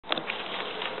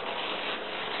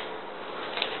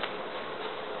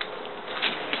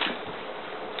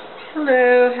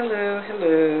Hello, hello,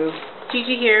 hello.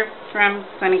 Gigi here from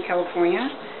sunny California.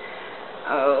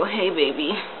 Oh, hey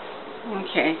baby.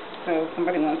 Okay, so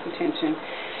somebody wants attention.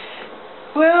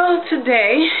 Well,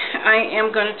 today I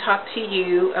am going to talk to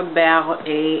you about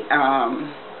a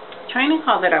training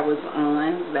call that I was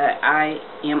on, that I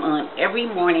am on every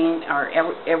morning, or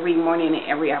every morning and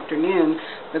every afternoon.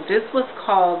 But this was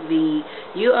called the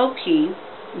UOP,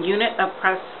 Unit of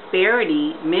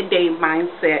Prosperity Midday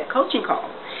Mindset Coaching Call.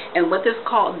 And what this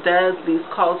call does, these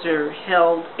calls are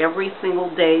held every single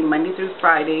day, Monday through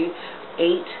Friday,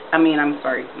 12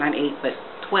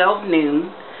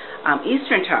 noon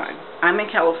Eastern Time. I'm in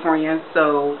California,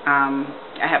 so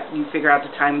you figure out the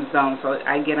time zone. So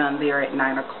I get on there at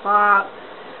 9 o'clock.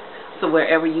 So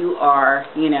wherever you are,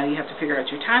 you have to figure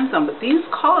out your time zone. But these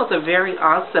calls are very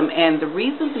awesome, and the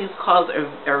reason these calls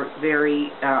are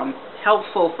very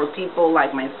helpful for people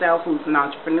like myself, who's an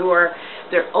entrepreneur.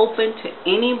 They're open to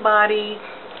anybody.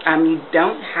 You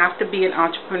don't have to be an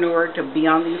entrepreneur to be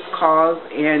on these calls,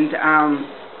 and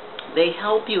they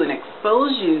help you and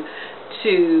expose you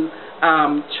to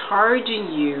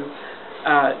charging you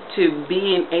to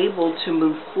being able to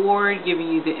move forward, giving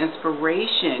you the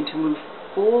inspiration to move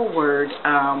forward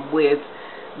with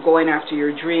going after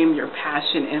your dream, your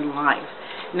passion in life.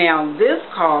 Now, this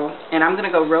call, and I'm going to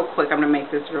go real quick, I'm going to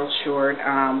make this real short,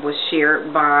 was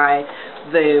shared by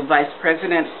the Vice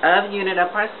President of Unit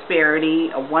of Prosperity,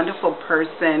 a wonderful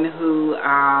person who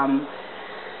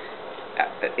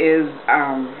is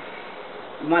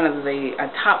one of the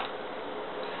top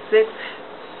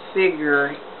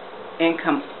six-figure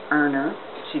income earner.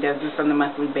 She does this on a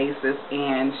monthly basis,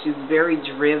 and she's very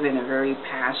driven and very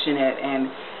passionate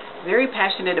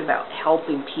about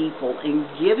helping people and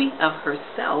giving of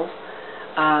herself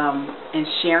and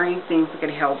sharing things that can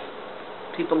help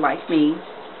people like me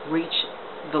reach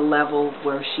the level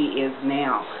where she is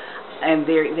now. And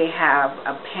they have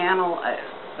a panel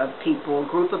of people, a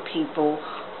group of people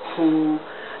who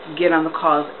get on the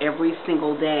calls every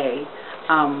single day,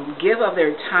 give of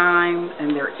their time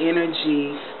and their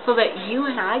energy, so that you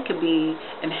and I could be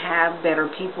and have better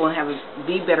people, and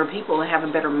be better people, and have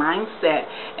a better mindset,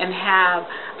 and have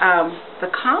the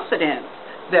confidence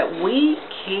that we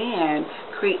can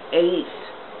create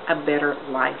a better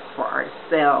life for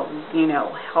ourselves,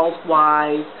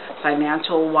 health-wise,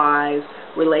 financial-wise,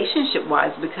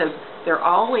 relationship-wise, because they're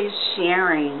always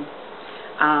sharing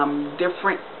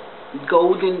different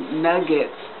golden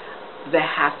nuggets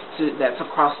that's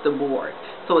across the board.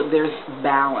 So there's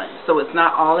balance. So it's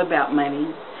not all about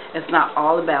money. It's not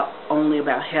all only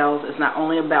about health. It's not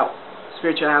only about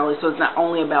spirituality. So it's not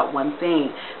only about one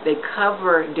thing. They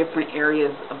cover different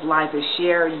areas of life. They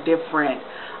share different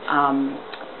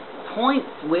points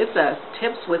with us,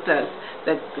 tips with us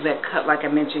that like I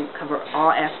mentioned, cover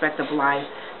all aspects of life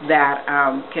that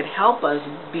can help us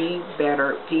be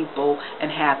better people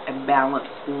and have a balanced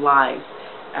life.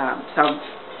 So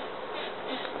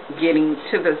getting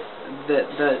to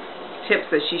the tips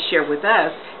that she shared with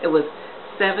us, it was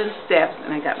 7 steps,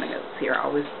 and I got my notes here. I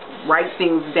always write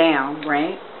things down,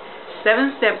 right?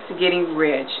 7 Steps to Getting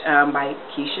Rich by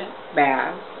Keisha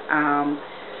Bass,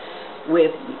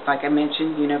 with, like I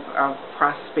mentioned, Unit of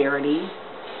Prosperity,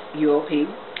 UOP.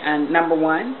 And number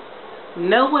 1,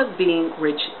 know what being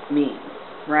rich means,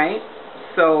 right?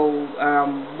 So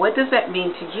what does that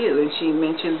mean to you? And she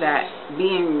mentioned that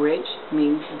being rich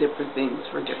means different things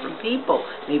for different people.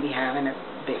 Maybe having a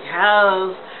big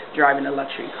house, driving a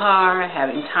luxury car,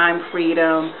 having time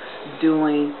freedom,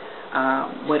 doing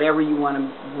whatever you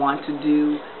want to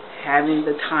do, having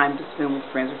the time to spend with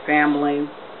friends or family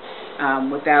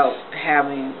without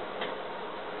having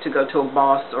to go to a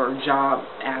boss or a job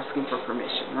asking for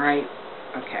permission, right?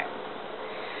 Okay.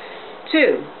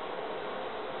 2,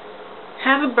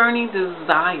 have a burning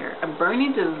desire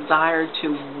to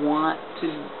want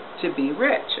to be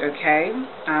rich, okay?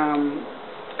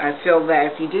 I feel that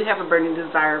if you do have a burning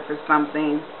desire for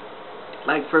something,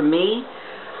 like for me,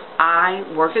 I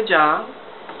work a job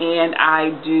and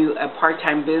I do a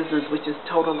part-time business, which is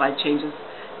Total Life Changes,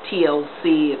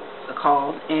 TLC it's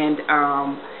called, and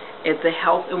it's a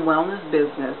health and wellness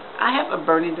business. I have a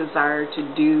burning desire to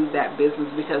do that business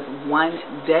because one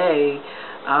day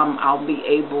I'll be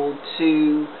able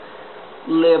to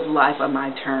live life on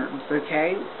my terms,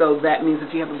 okay? So that means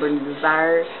if you have a burning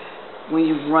desire, when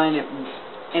you run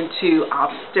into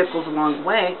obstacles along the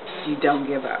way, you don't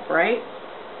give up, right?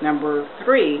 Number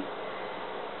 3,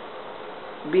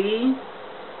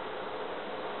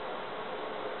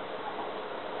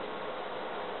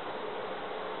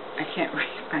 I can't read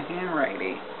my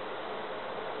handwriting.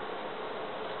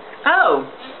 Oh,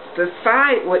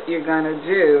 decide what you're going to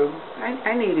do.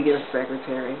 I need to get a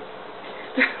secretary.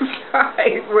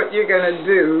 Decide what you're going to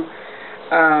do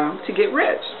to get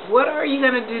rich. What are you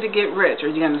going to do to get rich? Are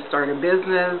you going to start a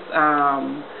business?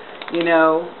 You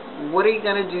know, what are you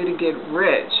going to do to get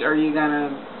rich? Are you going to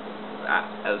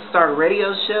start a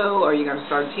radio show? Are you going to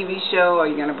start a TV show? Are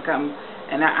you going to become,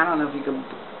 and I don't know if you can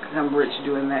become rich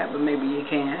doing that, but maybe you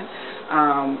can.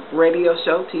 Radio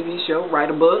show, TV show, write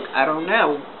a book, I don't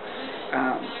know.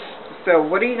 So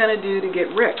what are you going to do to get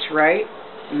rich, right?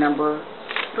 Number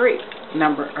 4.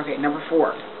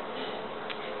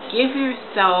 Give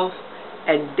yourself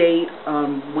a date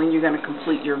on when you're going to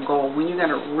complete your goal, when you're going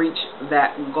to reach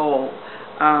that goal.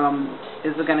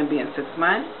 Is it going to be in 6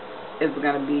 months? Is it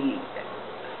going to be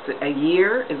a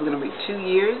year? Is it going to be 2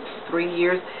 years, 3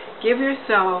 years? Give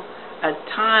yourself a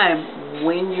time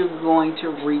when you're going to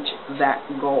reach that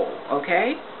goal,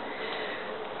 okay?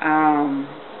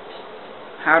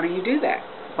 How do you do that?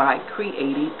 By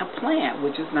creating a plan,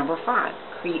 which is number 5.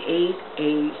 Create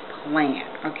a plan,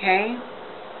 okay?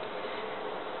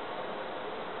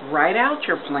 Write out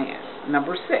your plan.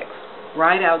 Number 6.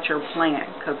 Write out your plan,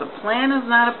 because a plan is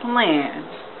not a plan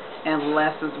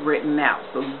unless it's written out.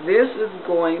 So this is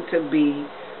going to be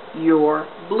your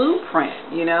blueprint.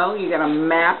 You know, you're going to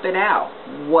map it out.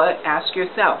 Ask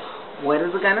yourself, what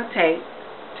is it going to take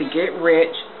to get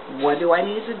rich? What do I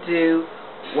need to do?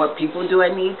 What people do I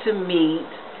need to meet?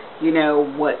 You know,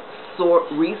 what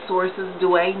resources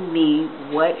do I need?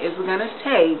 What is it going to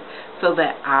take so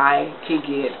that I can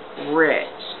get rich?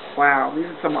 Wow, these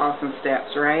are some awesome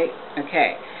steps, right?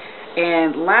 Okay.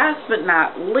 And last but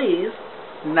not least,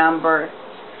 number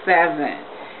 7.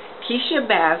 Keisha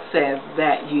Bass says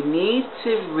that you need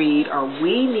to read, or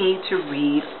we need to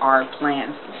read our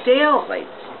plans daily.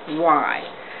 Why?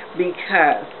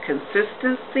 Because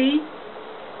consistency,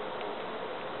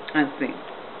 let's see,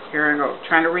 here I go,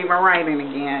 trying to read my writing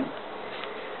again.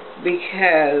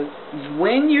 Because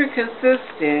when you're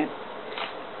consistent,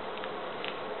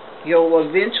 you'll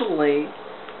eventually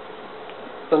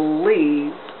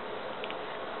believe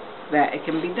that it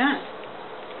can be done.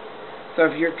 So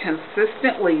if you're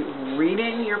consistently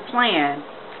reading your plan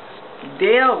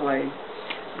daily,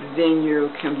 then you're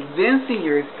convincing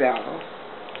yourself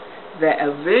that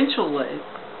eventually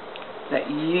that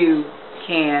you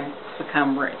can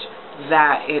become rich,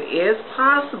 that it is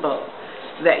possible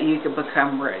that you can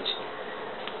become rich.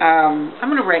 I'm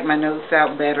going to write my notes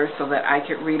out better so that I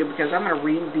can read it, because I'm going to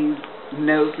read these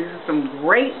notes. These are some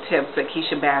great tips that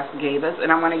Keisha Bass gave us,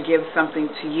 and I want to give something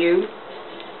to you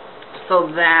so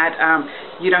that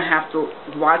you don't have to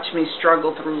watch me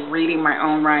struggle through reading my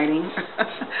own writing.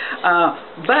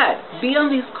 But be on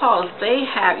these calls. They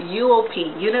have UOP,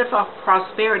 Unit of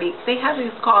Prosperity. They have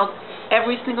these calls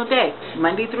every single day,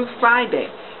 Monday through Friday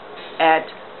at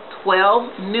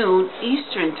 12 noon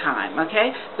Eastern Time,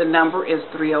 okay? The number is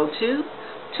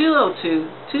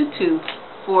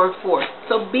 302-202-2244.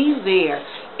 So be there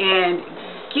and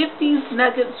get these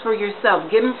nuggets for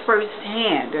yourself. Get them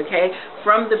firsthand, okay?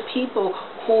 From the people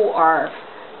who are,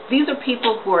 these are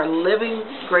people who are living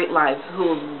great lives, who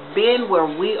have been where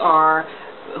we are,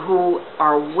 who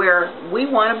are where we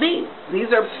want to be.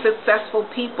 These are successful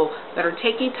people that are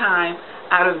taking time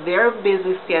out of their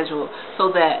busy schedule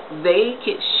so that they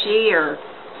could share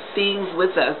things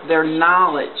with us, their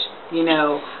knowledge, you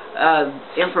know,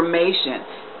 information.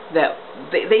 That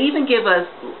they even give us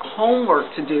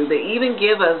homework to do. They even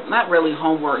give us, not really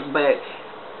homework, but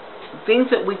things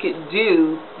that we could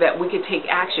do, that we could take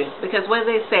action. Because what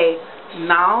they say,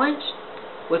 knowledge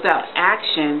without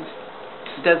action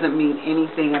doesn't mean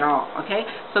anything at all, okay?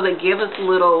 So they give us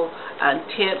little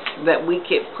tips that we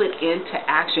could put into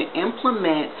action,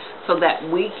 implement, so that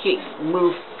we could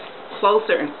move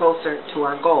closer and closer to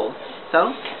our goals.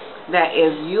 So that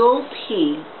is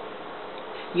UOP,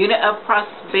 Unit of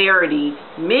Prosperity,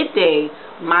 midday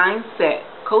mindset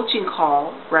coaching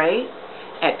call, right,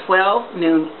 at 12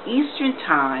 noon Eastern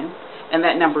Time, and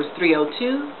that number is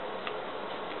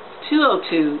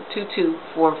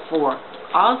 302-202-2244.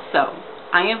 Also,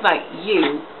 I invite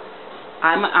you,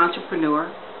 I'm an entrepreneur,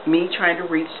 me trying to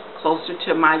reach closer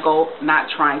to my goal, not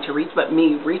trying to reach, but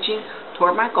me reaching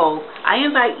toward my goal. I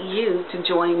invite you to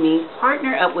join me,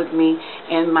 partner up with me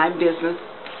in my business,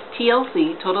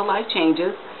 TLC, Total Life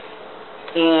Changes,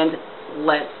 and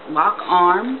let's lock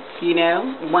arms. You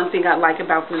know, one thing I like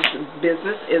about this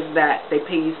business is that they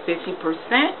pay you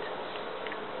 50%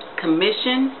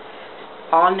 commission,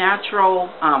 all natural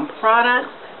products.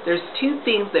 There's 2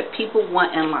 things that people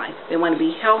want in life. They want to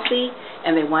be healthy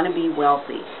and they want to be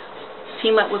wealthy.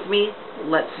 Team up with me.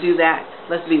 Let's do that.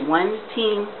 Let's be one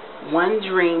team, one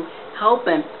dream,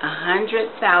 helping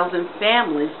 100,000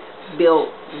 families build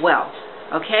wealth.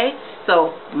 Okay?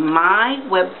 So my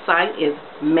website is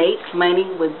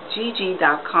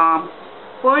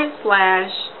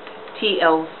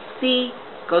makemoneywithgg.com/TLC.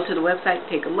 Go to the website,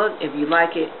 take a look. If you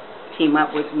like it, team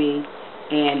up with me,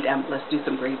 and let's do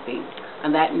some great things.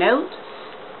 On that note,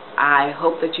 I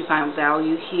hope that you found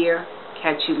value here.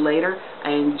 Catch you later.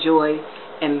 I enjoy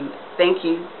and thank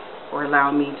you for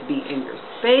allowing me to be in your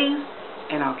space,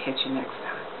 and I'll catch you next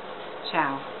time.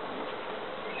 Ciao.